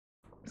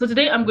So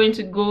today I'm going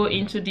to go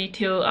into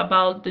detail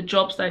about the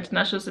jobs that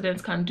international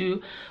students can do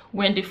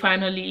when they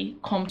finally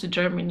come to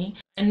Germany.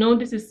 I know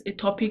this is a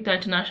topic that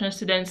international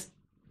students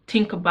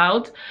think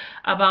about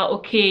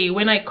okay,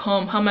 when I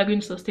come, how am I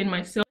going to sustain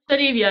myself?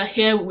 Especially if you're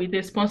here with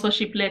a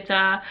sponsorship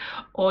letter,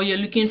 or you're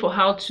looking for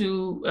how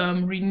to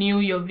renew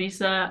your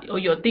visa, or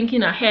you're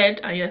thinking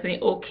ahead and you're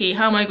thinking, okay,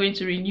 how am I going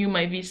to renew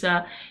my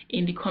visa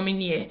in the coming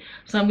year?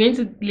 So I'm going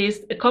to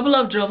list a couple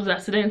of jobs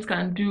that students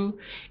can do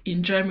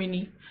in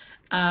Germany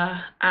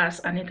as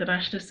an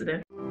international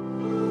student.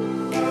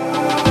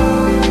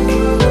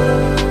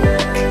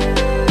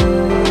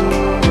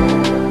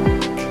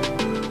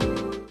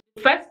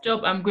 First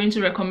job I'm going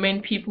to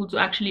recommend people to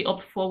actually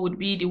opt for would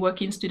be the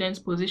working students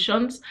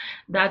positions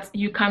that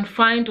you can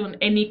find on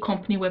any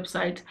company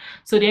website.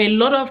 So there are a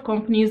lot of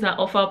companies that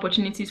offer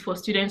opportunities for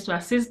students to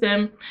assist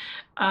them,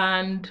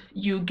 and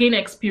you gain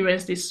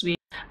experience this way.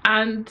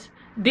 And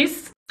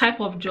this type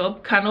of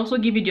job can also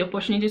give you the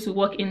opportunity to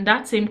work in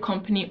that same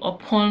company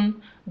upon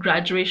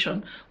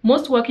graduation.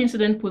 Most working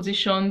student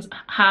positions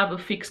have a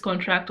fixed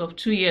contract of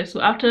 2 years.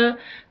 So after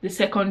the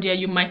second year,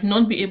 you might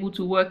not be able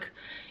to work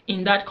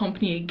in that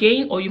company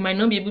again, or you might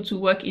not be able to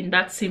work in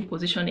that same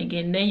position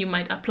again. Then you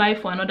might apply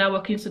for another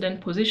working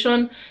student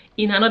position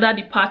in another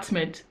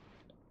department.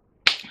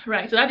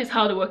 Right, so that is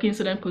how the working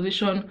student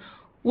position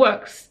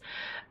works.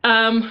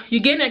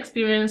 You gain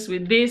experience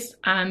with this,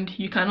 and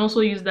you can also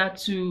use that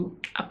to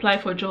apply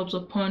for jobs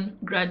upon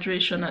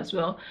graduation as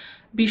well.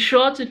 Be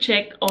sure to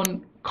check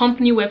on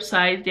company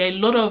websites. There are a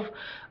lot of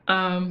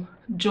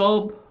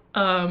job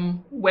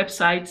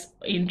websites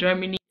in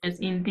Germany. There's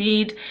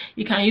Indeed,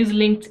 you can use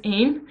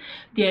LinkedIn,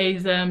 there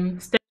is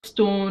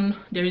Stepstone,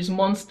 there is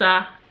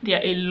Monster. There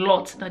are a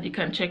lot that you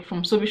can check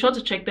from, so be sure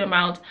to check them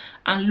out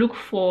and look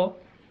for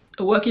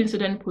a working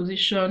student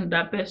position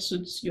that best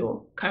suits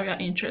your career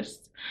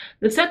interests.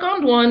 The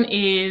second one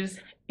is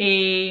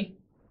a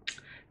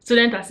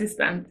student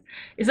assistant.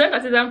 A student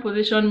assistant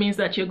position means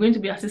that you're going to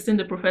be assisting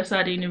the professor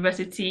at the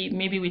university,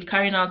 maybe with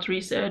carrying out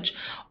research,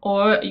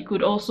 or you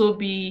could also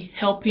be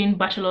helping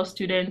bachelor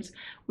students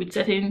with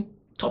certain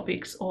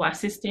topics, or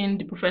assisting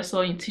the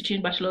professor in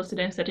teaching bachelor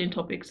students certain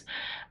topics,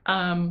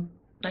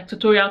 like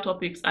tutorial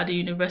topics at the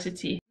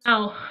university.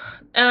 Now,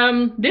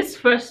 these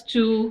first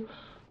two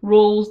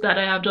roles that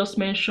I have just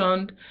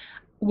mentioned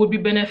would be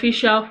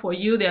beneficial for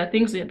you. There are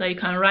things that you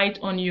can write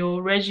on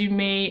your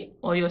resume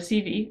or your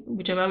CV,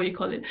 whichever way you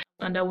call it,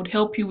 and that would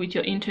help you with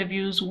your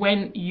interviews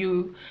when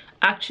you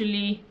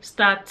actually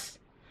start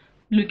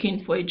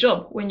looking for a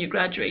job when you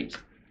graduate.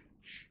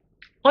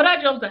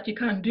 Other jobs that you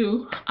can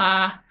do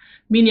are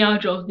menial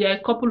jobs. There are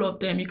a couple of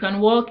them. You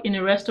can work in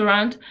a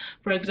restaurant,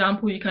 for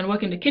example. You can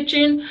work in the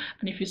kitchen,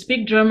 and if you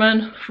speak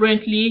German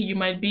fluently, you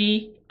might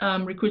be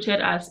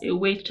recruited as a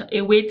waiter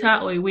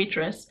or a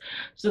waitress.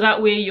 So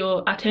that way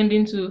you're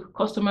attending to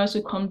customers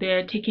who come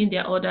there, taking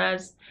their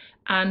orders,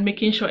 and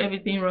making sure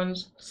everything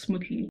runs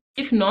smoothly.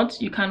 If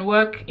not, you can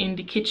work in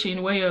the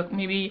kitchen where you're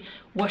maybe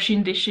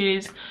washing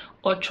dishes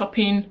or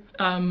chopping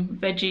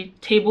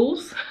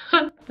vegetables.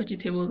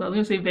 Vegetables, I was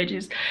gonna say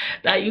veggies.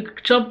 That you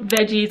chop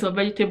veggies or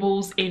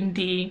vegetables in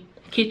the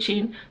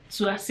kitchen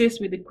to assist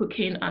with the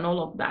cooking and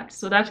all of that.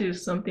 So that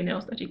is something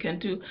else that you can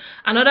do.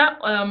 Another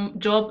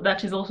job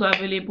that is also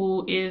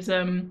available is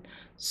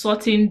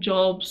sorting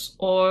jobs,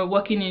 or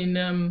working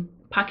in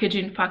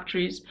packaging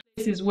factories.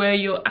 This is where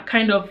you're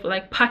kind of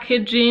like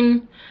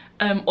packaging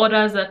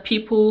orders that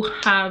people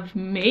have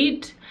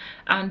made,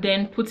 and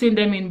then putting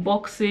them in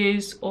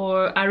boxes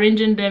or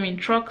arranging them in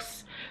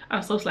trucks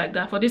and stuff like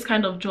that. For this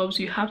kind of jobs,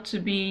 you have to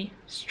be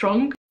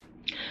strong.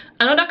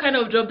 Another kind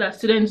of job that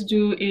students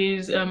do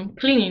is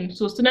cleaning.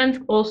 So students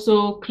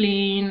also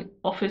clean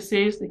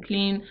offices, they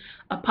clean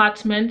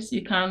apartments.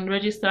 You can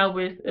register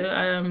with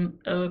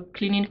a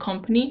cleaning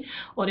company,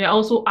 or there are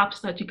also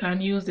apps that you can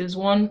use. There's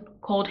one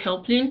called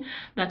Helpline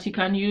that you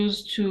can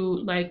use to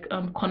like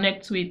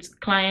connect with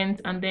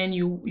clients, and then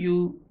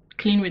you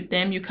clean with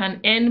them. You can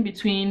earn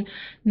between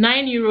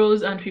 9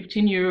 euros and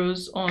 15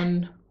 euros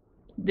on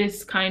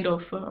this kind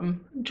of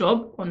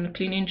job, on a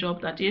cleaning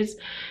job, that is.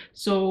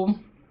 So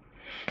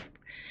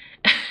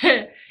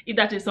if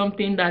that is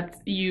something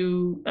that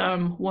you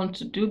want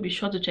to do, be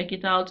sure to check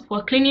it out.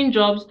 For cleaning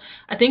jobs,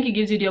 I think it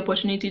gives you the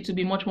opportunity to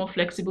be much more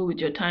flexible with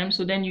your time.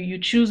 So then you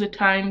choose a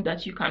time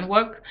that you can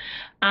work,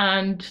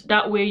 and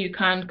that way you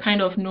can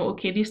kind of know,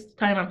 okay, this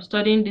time I'm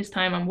studying, this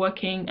time I'm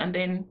working, and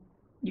then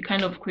you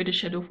kind of create a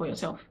schedule for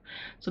yourself.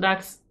 So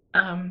that's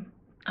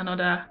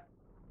another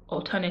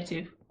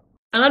alternative.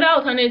 Another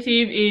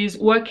alternative is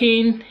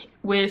working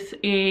with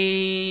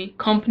a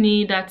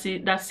company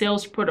that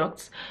sells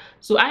products.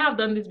 So I have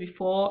done this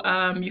before.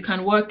 You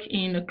can work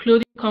in a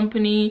clothing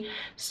company,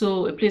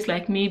 so a place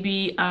like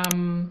maybe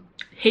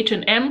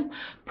H&M,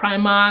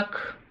 Primark,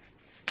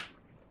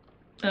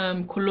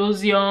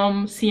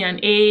 Colosseum,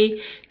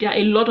 C&A. There are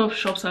a lot of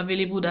shops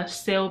available that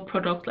sell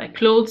products like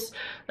clothes,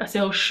 that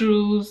sell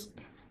shoes,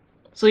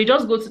 So you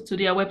just go to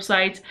their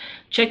website,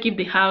 check if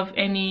they have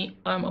any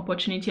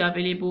opportunity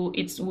available.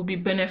 It will be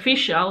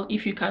beneficial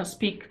if you can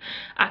speak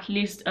at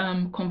least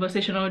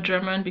conversational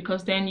German,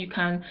 because then you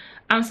can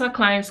answer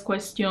clients'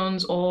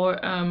 questions or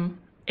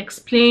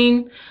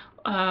explain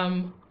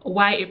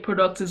why a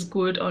product is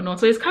good or not.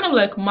 So it's kind of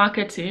like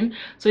marketing.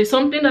 So it's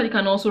something that you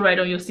can also write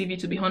on your CV,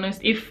 to be honest,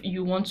 if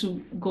you want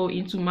to go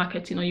into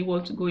marketing or you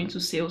want to go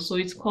into sales. So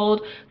it's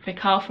called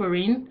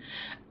Verkäuferin.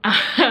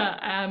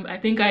 I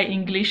think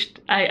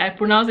I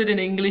pronounce it in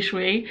the English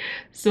way.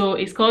 So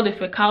it's called a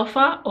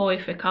Verkäufer or a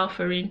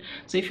Verkäuferin.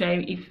 So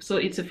so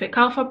it's a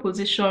Verkäufer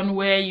position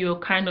where you're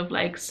kind of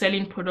like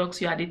selling products.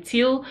 You're at the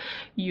till,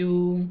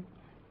 you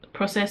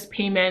process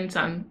payments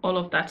and all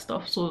of that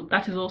stuff. So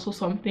that is also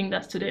something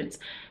that students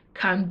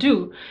can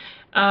do.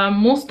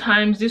 Most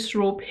times this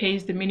role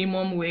pays the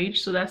minimum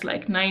wage, so that's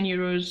like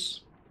 €9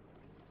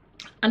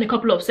 and a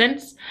couple of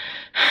cents.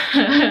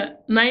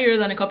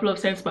 €9 and a couple of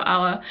cents per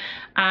hour.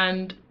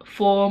 And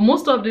for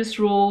most of these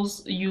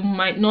roles, you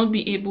might not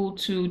be able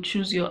to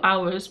choose your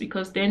hours,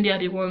 because then they are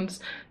the ones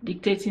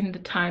dictating the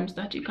times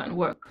that you can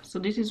work. So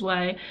this is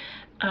why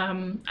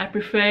I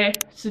prefer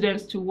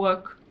students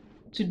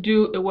to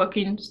do a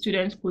working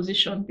student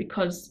position,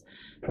 because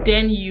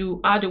then you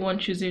are the one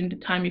choosing the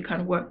time you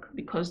can work,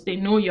 because they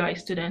know you are a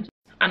student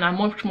and are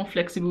much more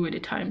flexible with the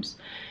times.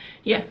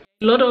 Yeah,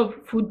 a lot of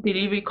food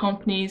delivery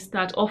companies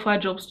that offer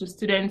jobs to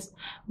students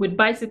with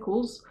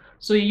bicycles.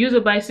 So you use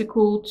a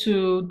bicycle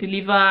to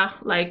deliver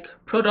like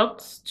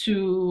products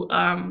to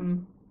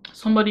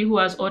somebody who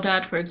has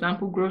ordered, for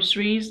example,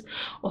 groceries,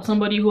 or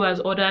somebody who has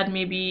ordered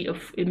maybe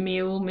a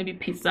meal, maybe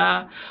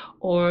pizza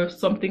or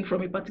something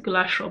from a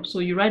particular shop. So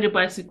you ride a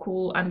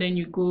bicycle and then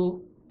you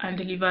go and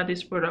deliver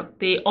this product.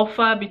 They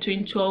offer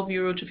between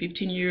 €12 to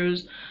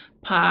 €15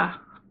 per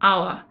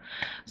hour.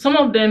 Some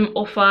of them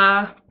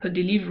offer per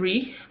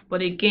delivery,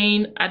 but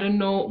again, I don't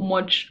know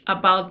much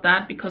about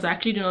that, because I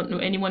actually do not know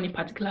anyone in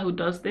particular who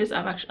does this.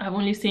 I've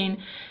only seen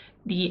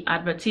the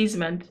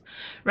advertisement.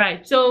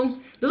 Right, so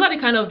those are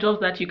the kind of jobs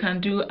that you can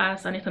do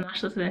as an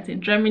international student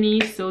in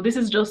Germany. So this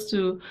is just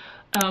to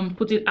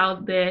put it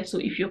out there. So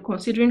if you're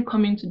considering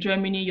coming to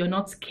Germany, you're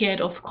not scared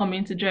of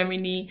coming to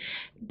Germany,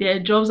 there are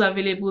jobs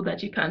available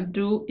that you can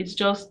do. It's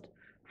just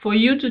for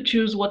you to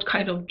choose what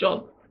kind of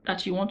job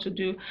that you want to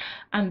do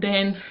and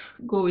then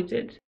go with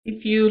it.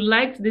 If you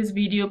liked this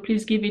video,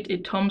 please give it a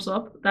thumbs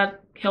up.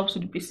 That helps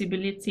with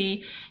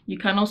visibility. You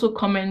can also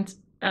comment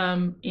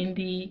in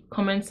the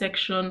comment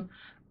section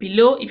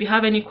below. If you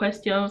have any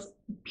questions,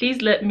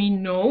 please let me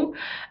know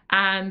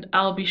and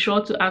I'll be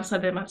sure to answer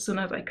them as soon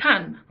as I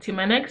can. Till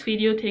my next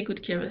video, take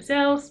good care of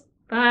yourselves.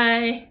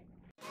 Bye.